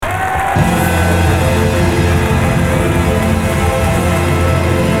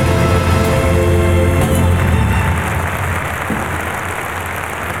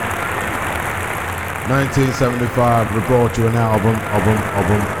1975, we brought you an album.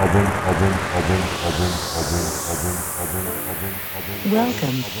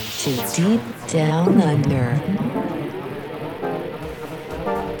 Welcome to Deep Down Under.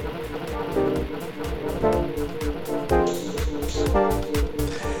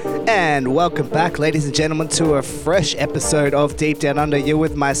 And welcome back, ladies and gentlemen, to a fresh episode of Deep Down Under. You're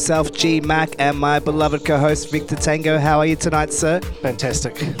with myself, G Mac, and my beloved co-host, Victor Tango. How are you tonight, sir?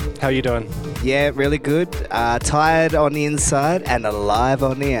 Fantastic. How are you doing? Yeah, really good. Tired on the inside and alive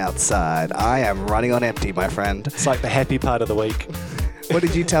on the outside. I am running on empty, my friend. It's like the happy part of the week. What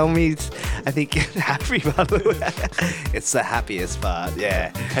did you tell me? I think happy part of the week. It's the happiest part,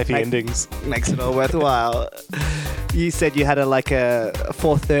 yeah. Happy endings. Makes it all worthwhile. You said you had a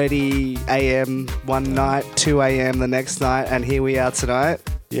 4:30 a.m. one night, 2 a.m. the next night, and here we are tonight.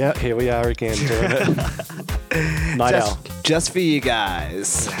 Yeah, here we are again doing it. Night Owl. Just for you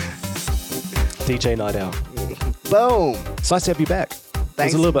guys. DJ Night Owl. Boom. It's nice to have you back. Thanks. I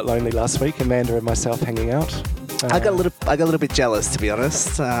was a little bit lonely last week, Amanda and myself hanging out. I got a little bit jealous, to be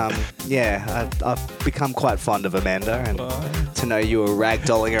honest. I've become quite fond of Amanda, and to know you were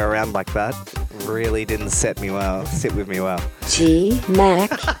ragdolling her around like that really didn't sit with me well. G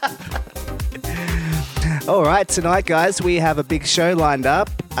Mac. All right, tonight, guys, we have a big show lined up.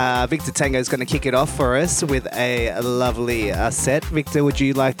 Victor Tango is going to kick it off for us with a lovely set. Victor, would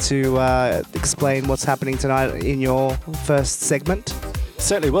you like to explain what's happening tonight in your first segment?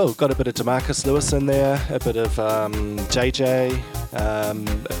 Certainly will. Got a bit of DeMarcus Lewis in there, a bit of JJ,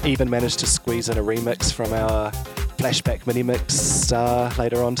 even managed to squeeze in a remix from our flashback mini-mix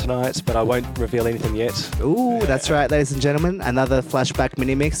later on tonight, but I won't reveal anything yet. Ooh, that's right, ladies and gentlemen. Another flashback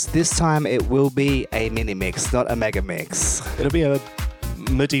mini-mix. This time it will be a mini-mix, not a mega mix. It'll be a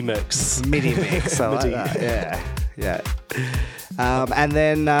MIDI mix. Mini mix, I like that. Yeah. And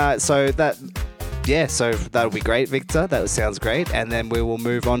then, so that'll be great, Victor. That sounds great. And then we will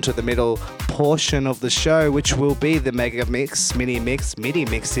move on to the middle portion of the show, which will be the mega mix, mini mix,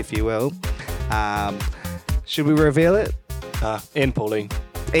 if you will. Should we reveal it? Ian Pooley.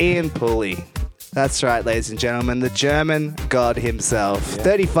 Ian Pooley. That's right, ladies and gentlemen. The German god himself. Yeah.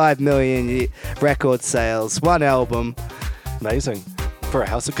 35 million record sales, one album. Amazing. For a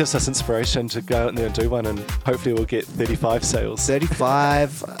house, it gives us inspiration to go out there and do one, and hopefully we'll get 35 sales.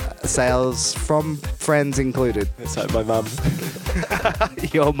 35 sales from friends included. It's like my mum.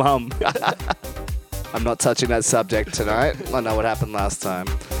 Your mum. I'm not touching that subject tonight. I know what happened last time.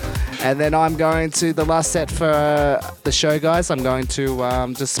 And then I'm going to, the last set for the show, guys, I'm going to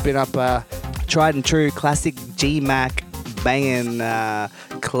just spin up a tried and true classic G-Mac banging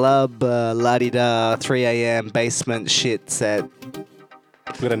club la-di-da 3 a.m. basement shit set.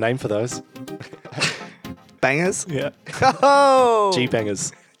 We've got a name for those. Bangers? Yeah. Oh!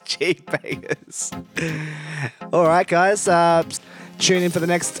 G-bangers. G-bangers. All right, guys. Tune in for the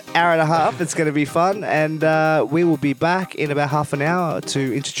next hour and a half. It's going to be fun. And we will be back in about half an hour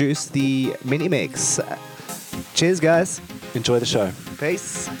to introduce the mini-mix. Cheers, guys. Enjoy the show.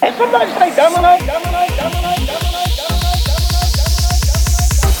 Peace. And somebody say, dominate, dominate, dominate, dominate.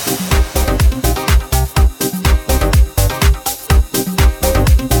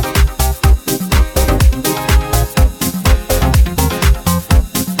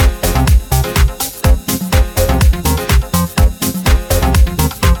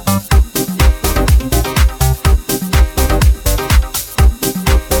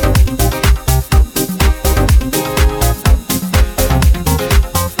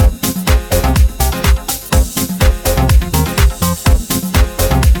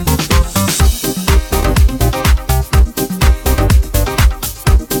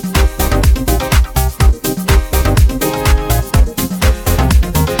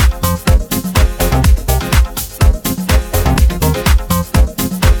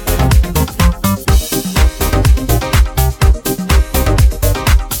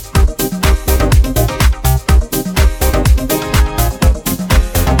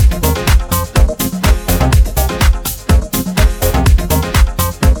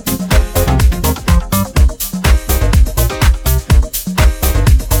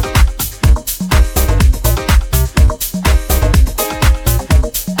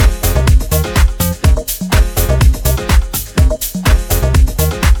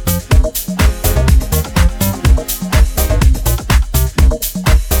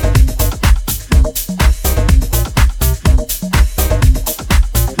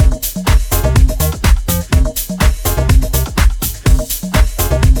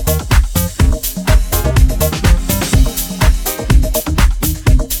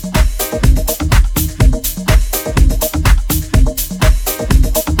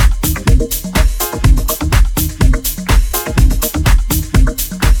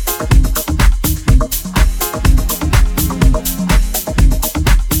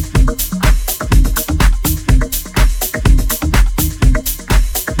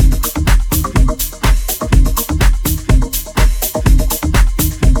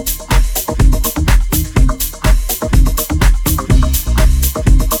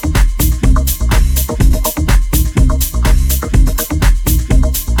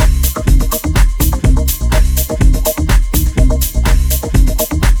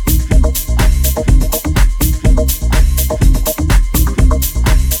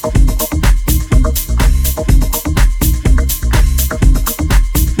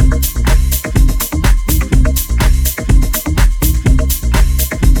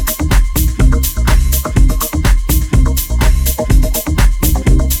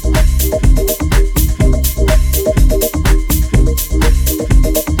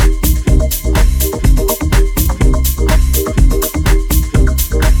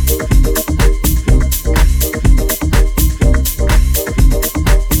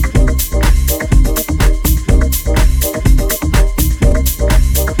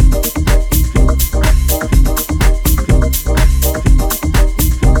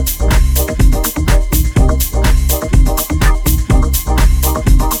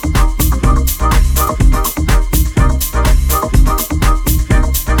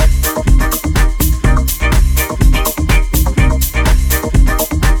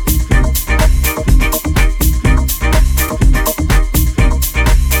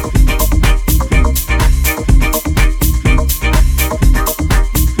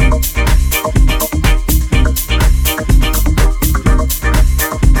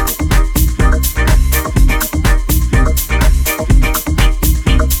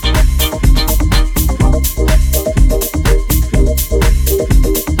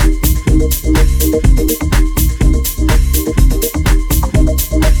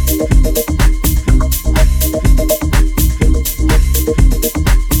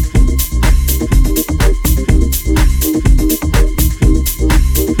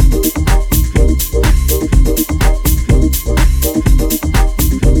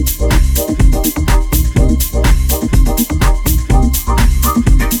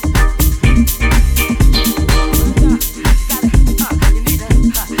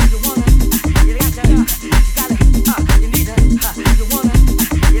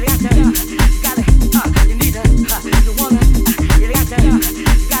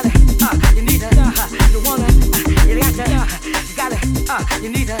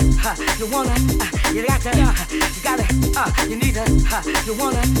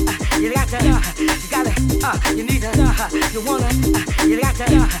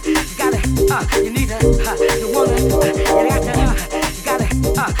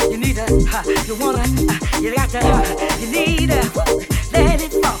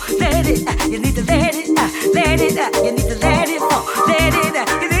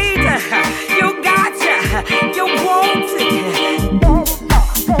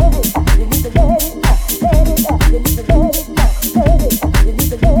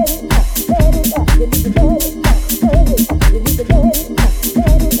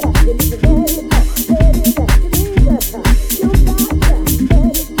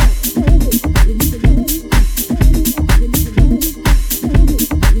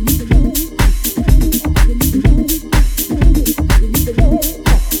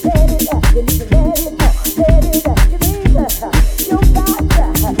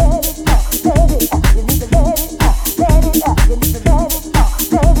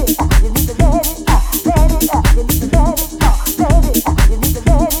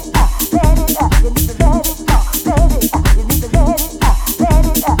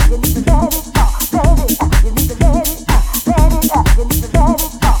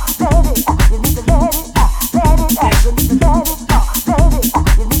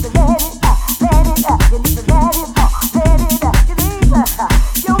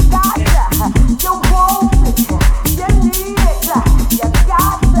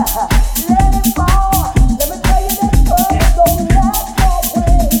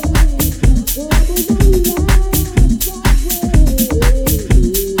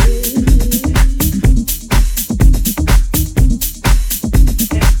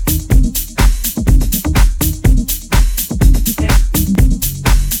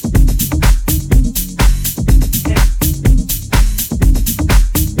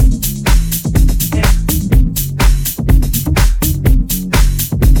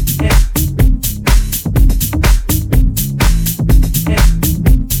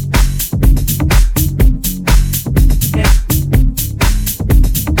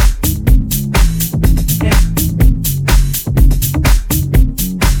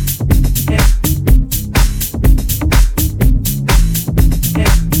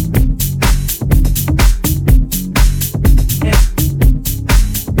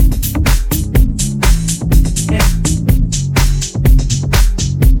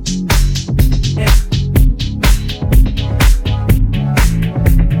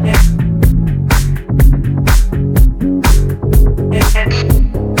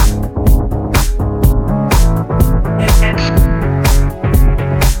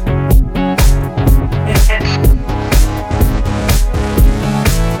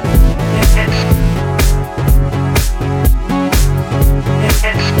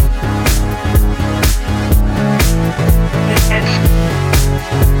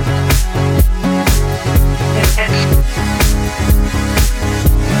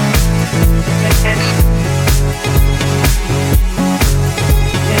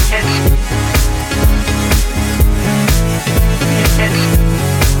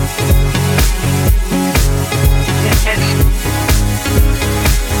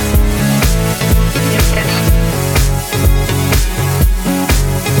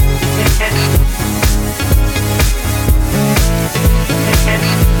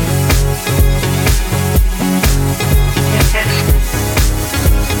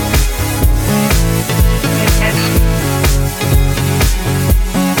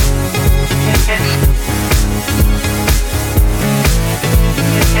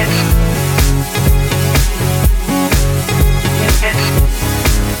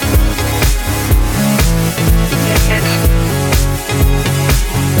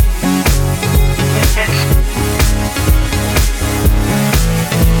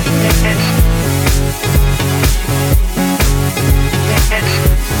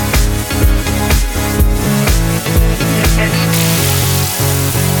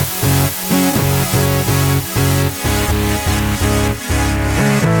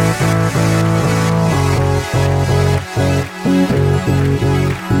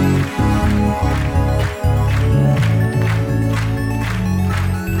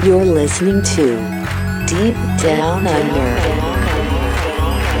 You're listening to Deep Down Under.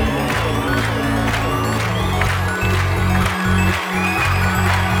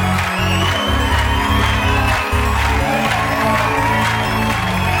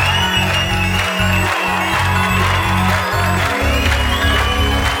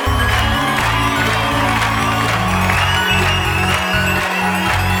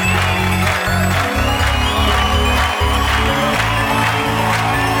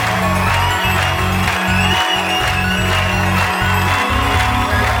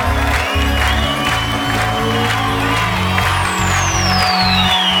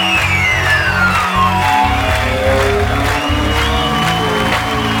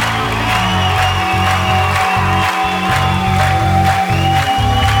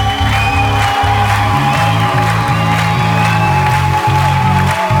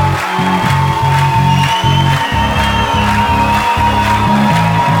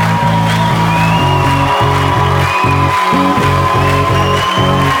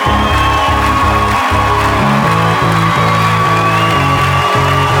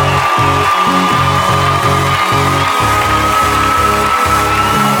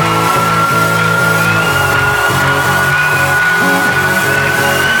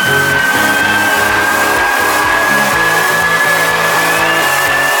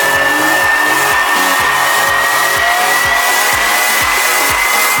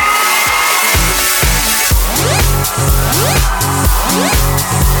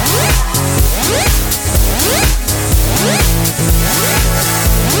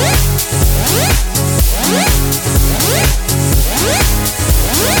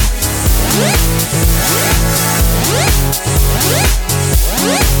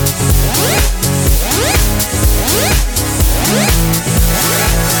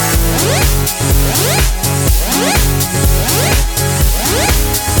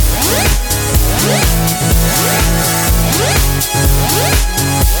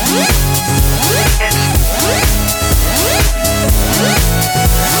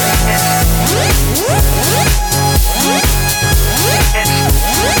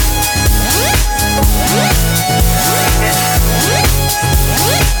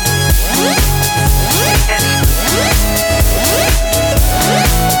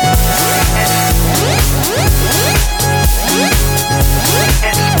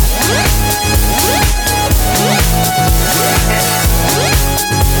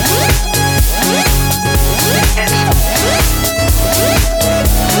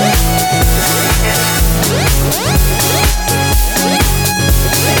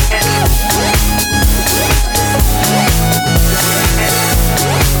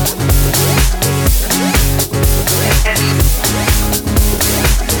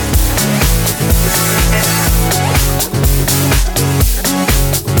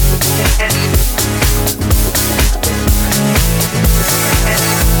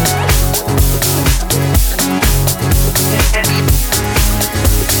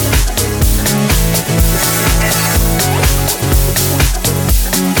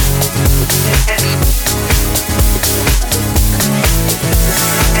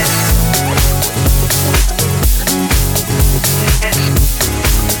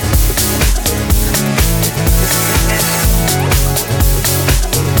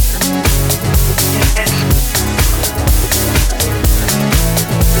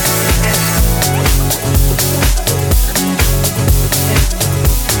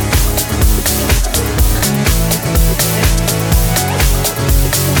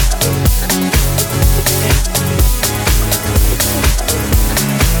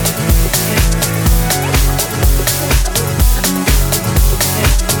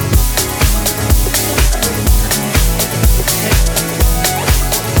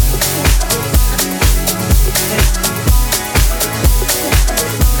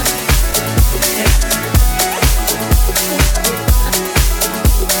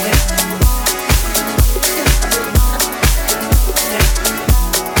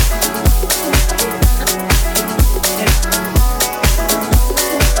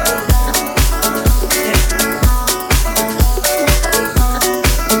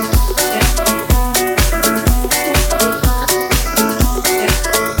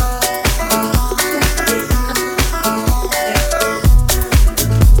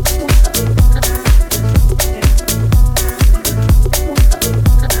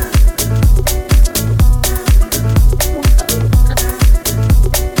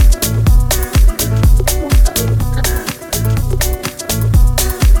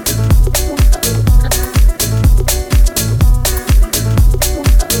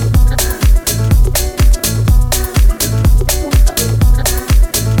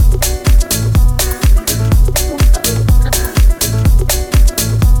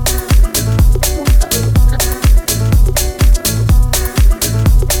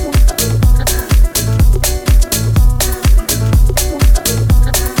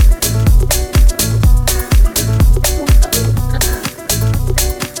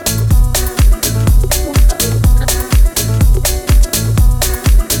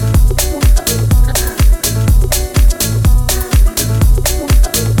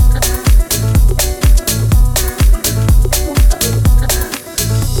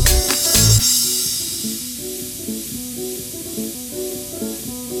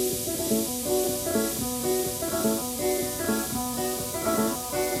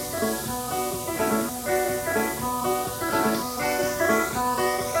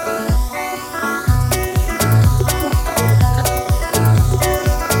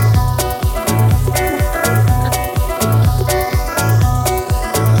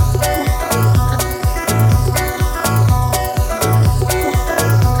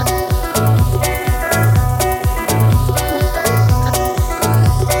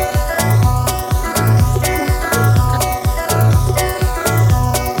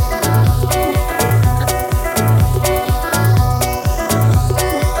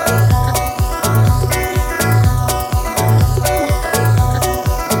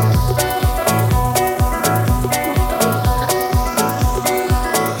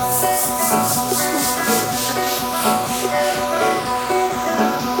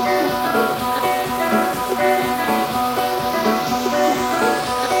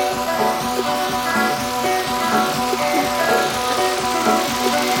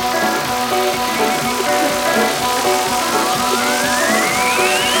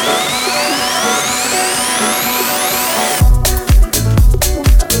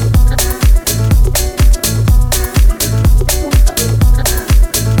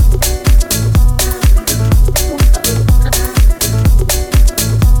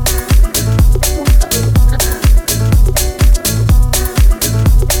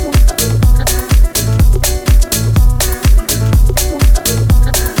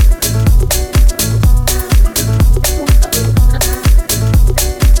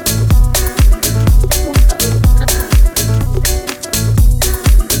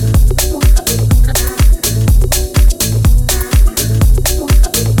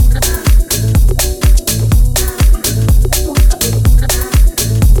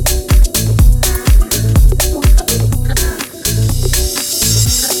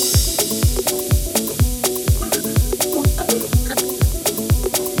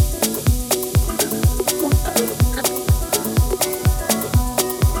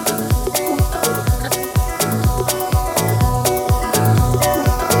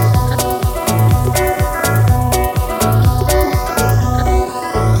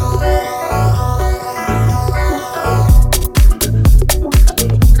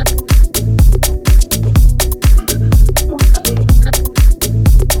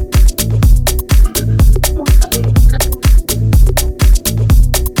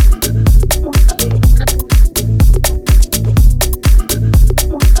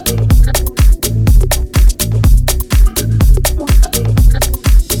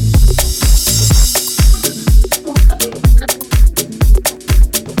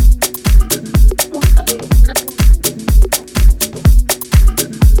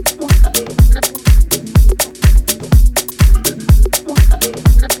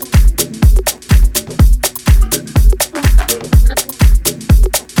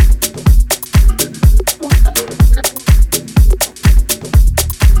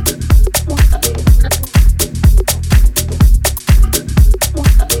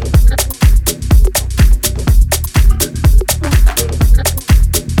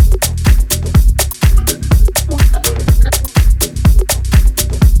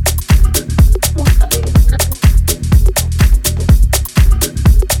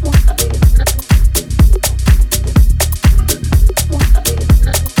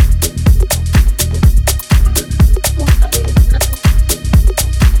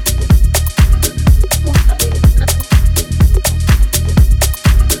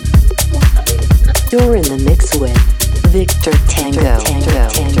 mix with Victor Tango.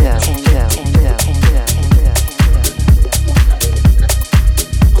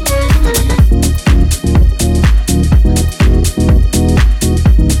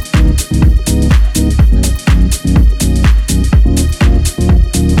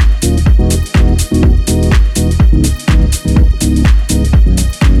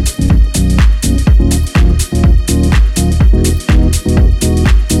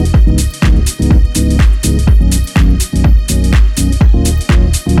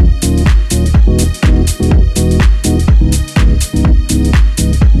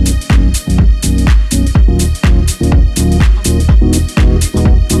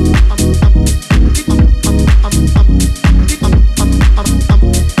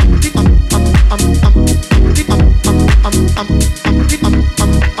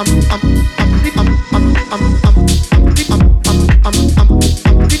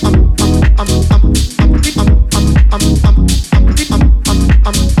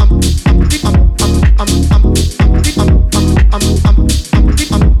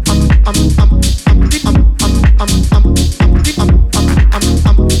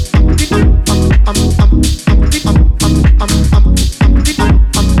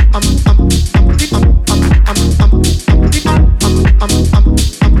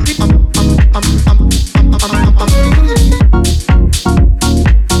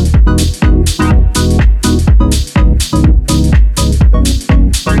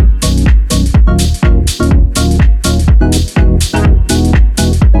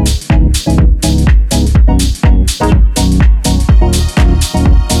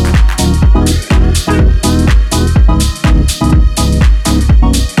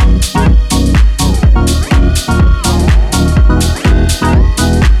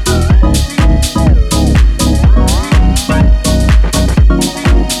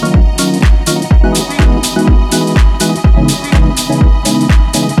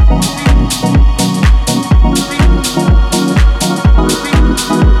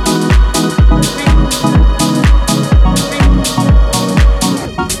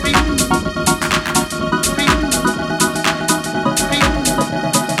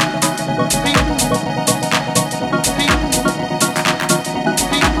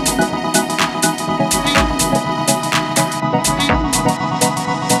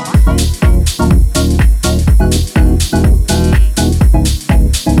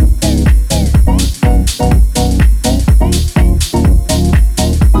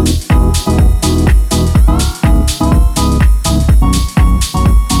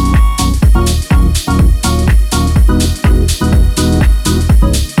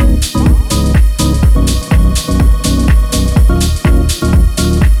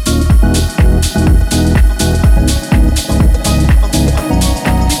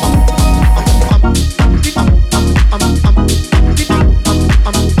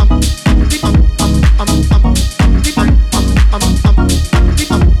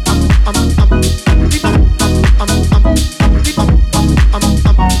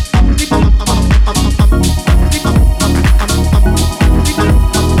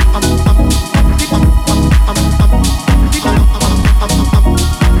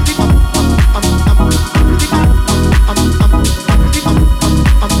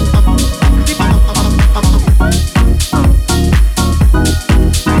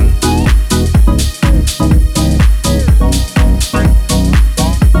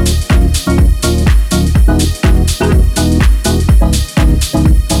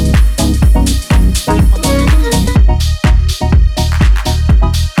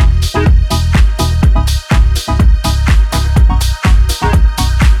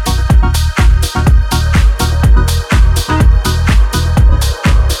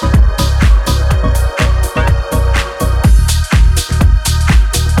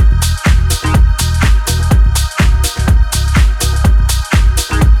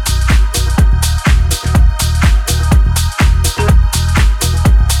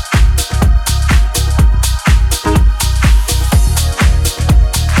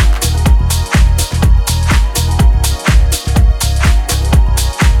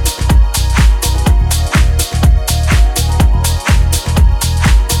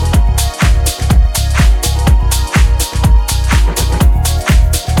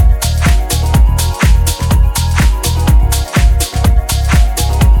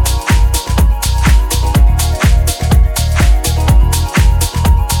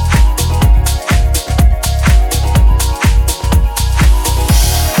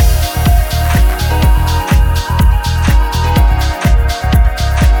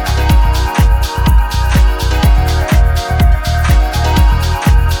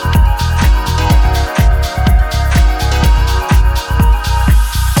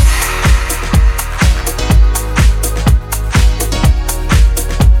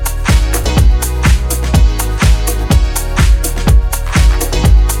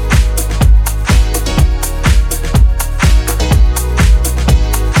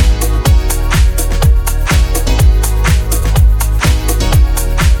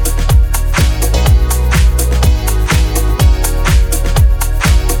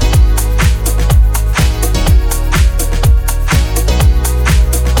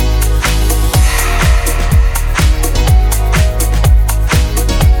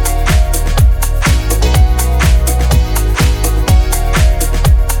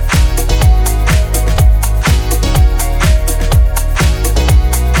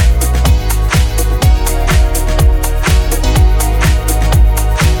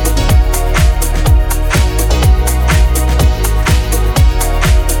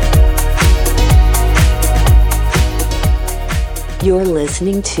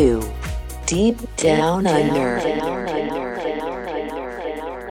 listening to Deep Down Under.